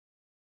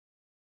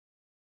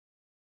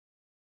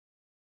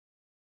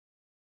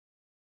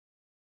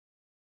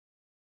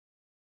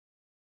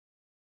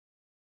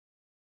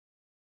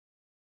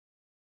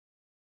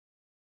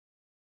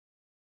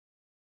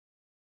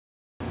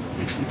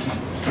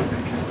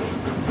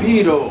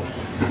Beetle.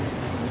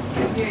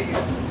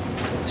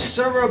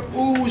 Syrup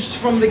oozed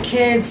from the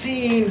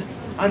canteen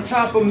on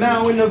top of a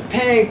mountain of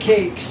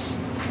pancakes.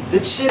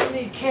 The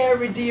chimney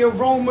carried the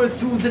aroma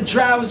through the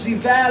drowsy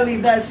valley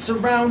that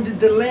surrounded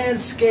the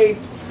landscape.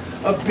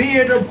 A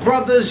beard of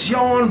brothers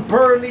yawned,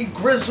 burly,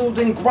 grizzled,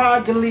 and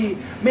groggily,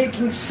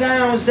 making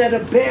sounds that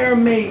a bear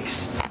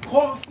makes.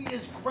 Coffee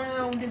is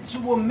ground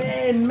into a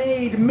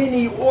man-made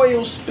mini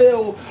oil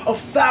spill, a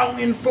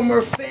fountain from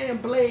her fan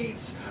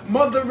blades.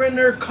 Mother and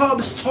her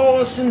cubs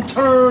toss and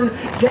turn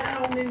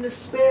down in the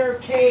spare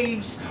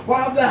caves,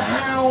 while the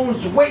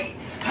hounds wait,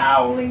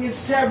 howling and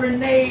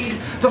serenade.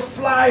 The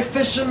fly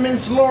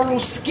fisherman's laurel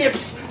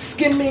skips,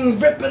 skimming,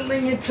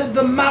 rippling into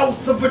the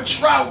mouth of a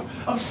trout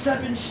of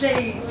 7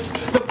 shades.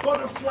 The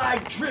butterfly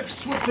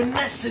drifts with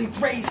finesse and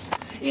grace,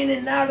 in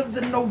and out of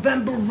the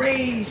November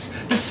rays.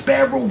 The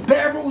sparrow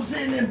barrels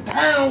in and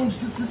pounds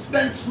the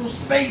suspenseful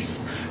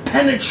space,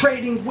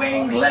 penetrating,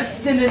 weighing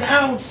less than an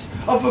ounce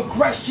of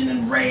aggression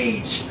and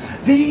rage.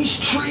 These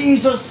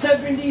trees are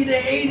 70 to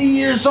 80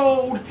 years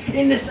old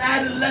in this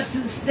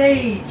adolescent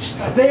stage.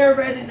 They are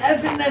at an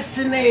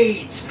evanescent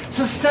age,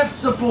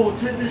 susceptible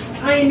to this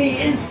tiny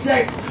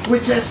insect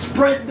which has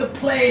spread the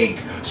plague.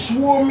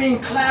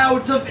 Swarming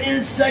clouds of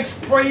insects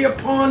prey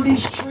upon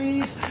these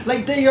trees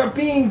like they are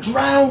being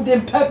drowned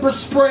in pepper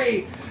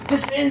spray.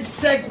 This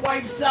insect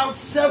wipes out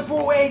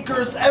several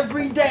acres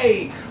every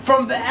day,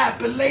 from the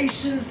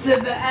Appalachians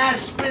to the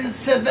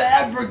Aspens to the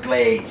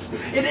Everglades.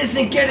 It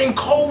isn't getting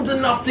cold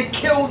enough to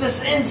kill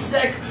this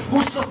insect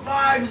who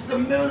survives the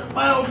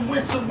mild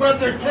winter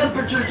weather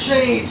temperature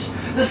change.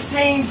 The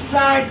same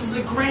size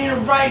as a grain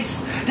of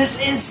rice, this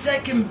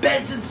insect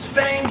embeds its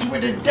fangs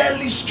with a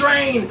deadly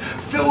strain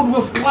filled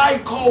with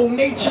glycol,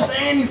 nature's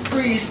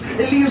antifreeze.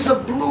 It leaves a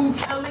blue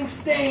telling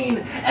stain.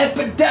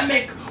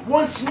 Epidemic.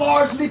 Once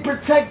largely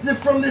protected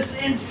from this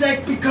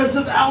insect because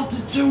of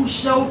altitude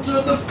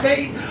shelter, the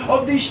fate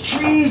of these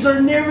trees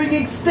are nearing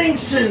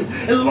extinction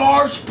in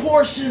large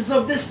portions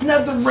of this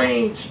nether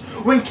range.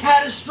 When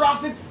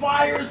catastrophic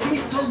fires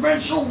meet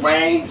torrential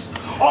rains,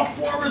 our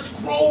forest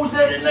grows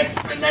at an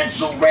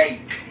exponential rate,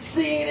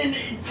 seeing an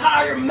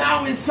entire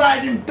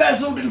mountainside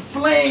embezzled in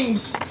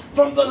flames.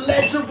 From the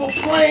ledge of a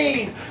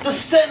plain, the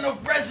scent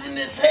of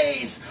resinous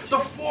haze, the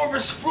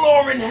forest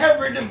floor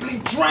inheritably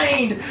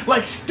drained,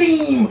 like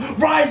steam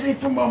rising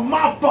from a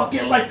mop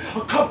bucket, like a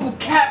couple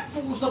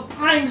capfuls of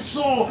pine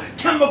saw,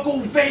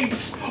 chemical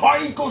vapes. Our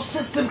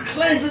ecosystem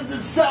cleanses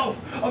itself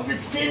of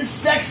its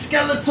insect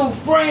skeletal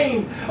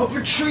frame. If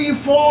a tree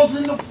falls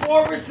in the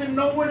forest and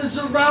no one is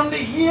around to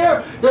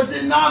hear, does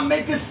it not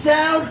make a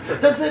sound?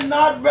 Does it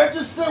not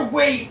register?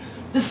 Wait.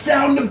 The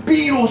sound of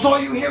beetles, all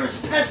you hear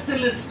is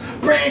pestilence,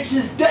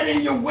 branches dead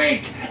in your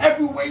wake.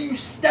 Everywhere you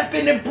step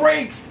in it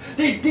breaks.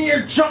 The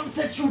deer jumps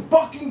at you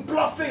bucking,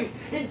 bluffing.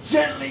 It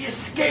gently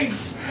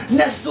escapes,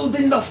 nestled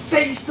in the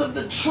face of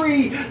the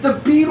tree.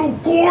 The beetle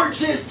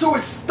gorges to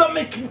its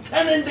stomach,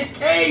 content and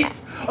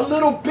decays. A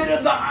little bit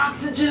of the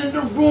oxygen in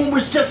the room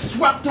was just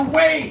swept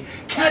away,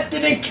 kept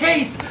it in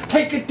case.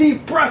 Take a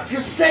deep breath,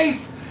 you're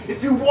safe.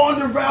 If you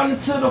wander around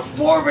into the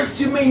forest,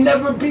 you may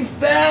never be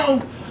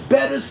found.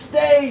 Better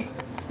stay.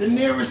 The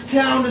nearest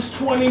town is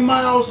 20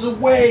 miles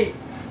away.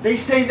 They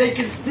say they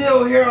can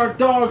still hear our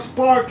dogs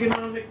barking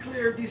on a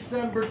clear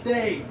December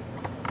day.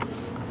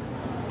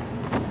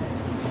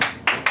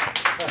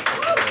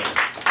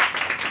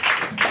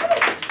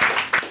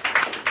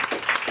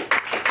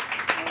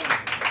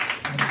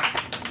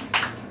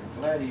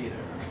 Gladiator.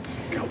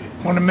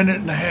 1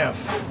 minute and a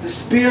half. The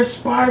spear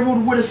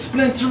spiraled with a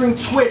splintering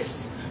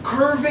twist,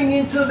 curving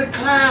into the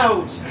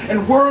clouds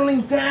and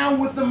whirling down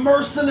with a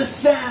merciless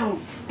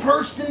sound.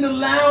 Perched in the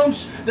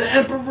lounge, the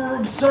emperor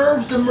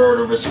observes the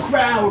murderous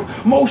crowd,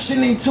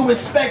 motioning to his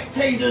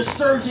spectators,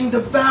 surging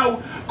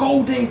devout,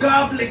 golden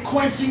goblet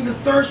quenching the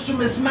thirst from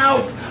his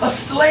mouth, a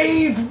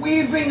slave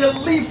weaving a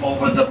leaf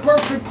over the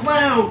perfect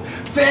crown,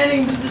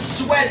 fanning the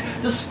sweat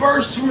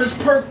dispersed from his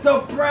perked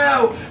up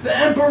brow. The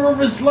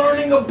emperor is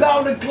learning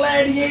about a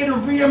gladiator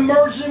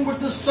re-emerging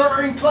with a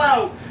certain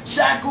clout.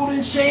 Shackled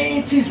in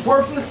chains, he's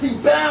worthlessly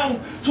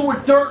bound to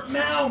a dirt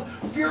mound,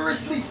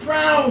 furiously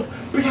frowned.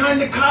 Behind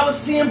the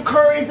Colosseum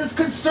curtains is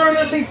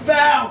concernedly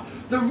foul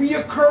the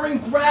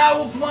reoccurring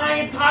growl of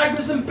lion,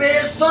 tigers, and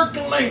bears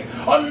circling,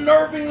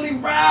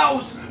 unnervingly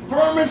roused.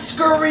 Vermin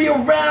scurry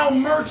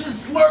around,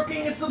 merchants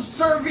lurking in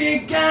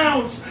subservient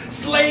gowns.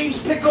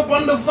 Slaves pick up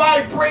on the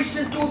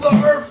vibration through the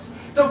earth's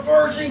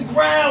diverging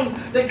ground.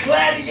 The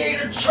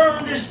gladiator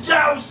churned his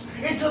joust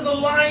into the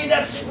lion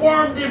that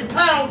squirmed and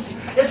pounced.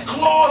 His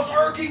claws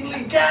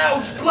irkingly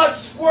gouged, blood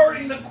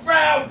squirting. The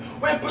crowd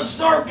went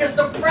berserk as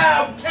the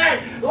proud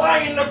cat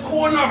lay in the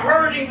corner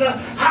hurting. The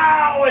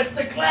howl as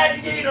the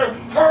gladiator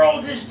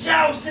hurled his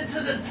joust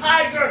into the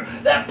tiger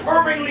that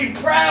purringly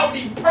prowled.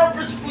 He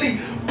purposefully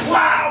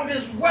plowed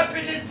his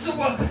weapon into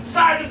a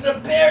side of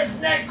the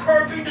bear's neck,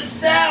 curbing the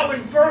sound,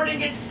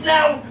 inverting its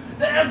snout.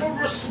 The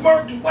emperor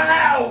smirked,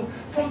 wow.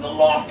 From the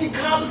lofty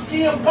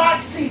Colosseum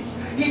box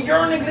seats, he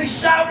yearningly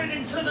shouted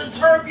into the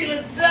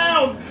turbulent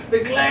sound. The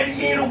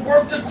gladiator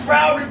worked the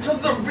crowd until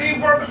the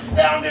reverb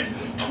astounded,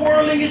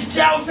 twirling his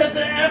joust at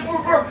the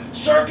emperor,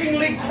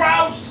 shirkingly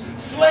crouched.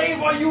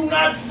 Slave, are you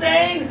not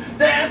sane?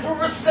 The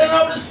emperor sent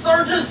out his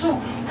surgeons who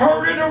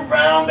herded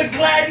around the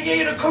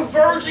gladiator,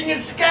 converging and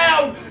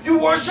scowled. You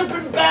worship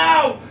and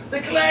bow.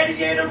 The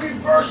gladiator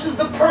reverses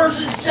the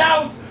Persian's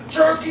joust,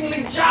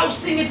 jerkingly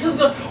jousting into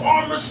the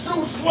armor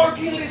suits,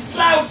 lurkingly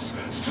slouched,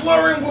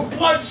 slurring with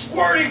blood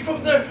squirting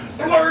from their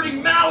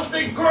blurting mouths.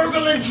 They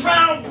gurgle and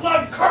drown,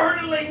 blood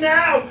curdling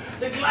now.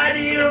 The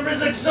gladiator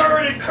is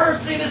exerted,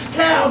 cursing his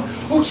town,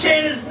 who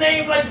chant his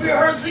name like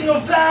rehearsing a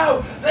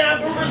vow. The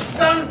emperor,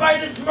 stunned by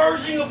this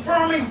merging,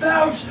 affirming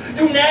vouch,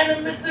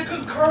 unanimous, the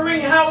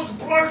concurring house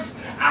blurts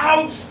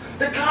out.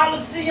 The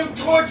Colosseum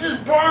torches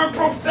burn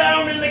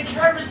profound, in the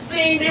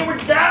kerosene they were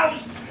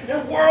doused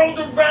and whirled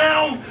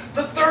around.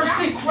 The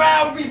thirsty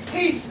crowd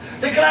repeats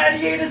the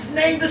gladiator's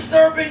name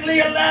disturbingly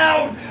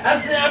aloud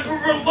as the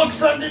emperor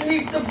looks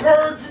underneath the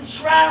birds and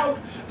shroud.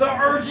 The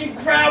urging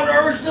crowd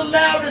urged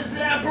aloud as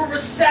the emperor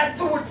sat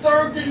through a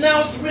third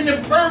denouncement,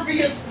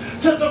 impervious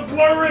to the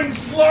blurring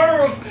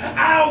slur of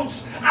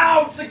ouch,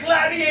 ouch. The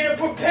gladiator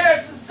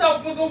prepares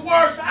himself for the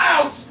worst,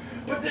 ouch.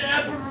 But the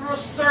emperor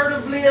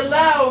assertively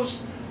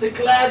allows the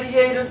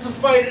gladiator to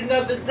fight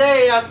another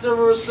day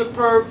after a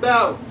superb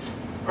bout,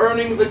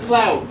 earning the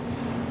clout.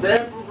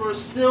 The emperor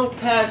still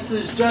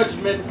passes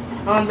judgment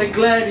on the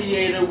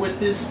gladiator with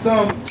his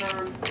thumb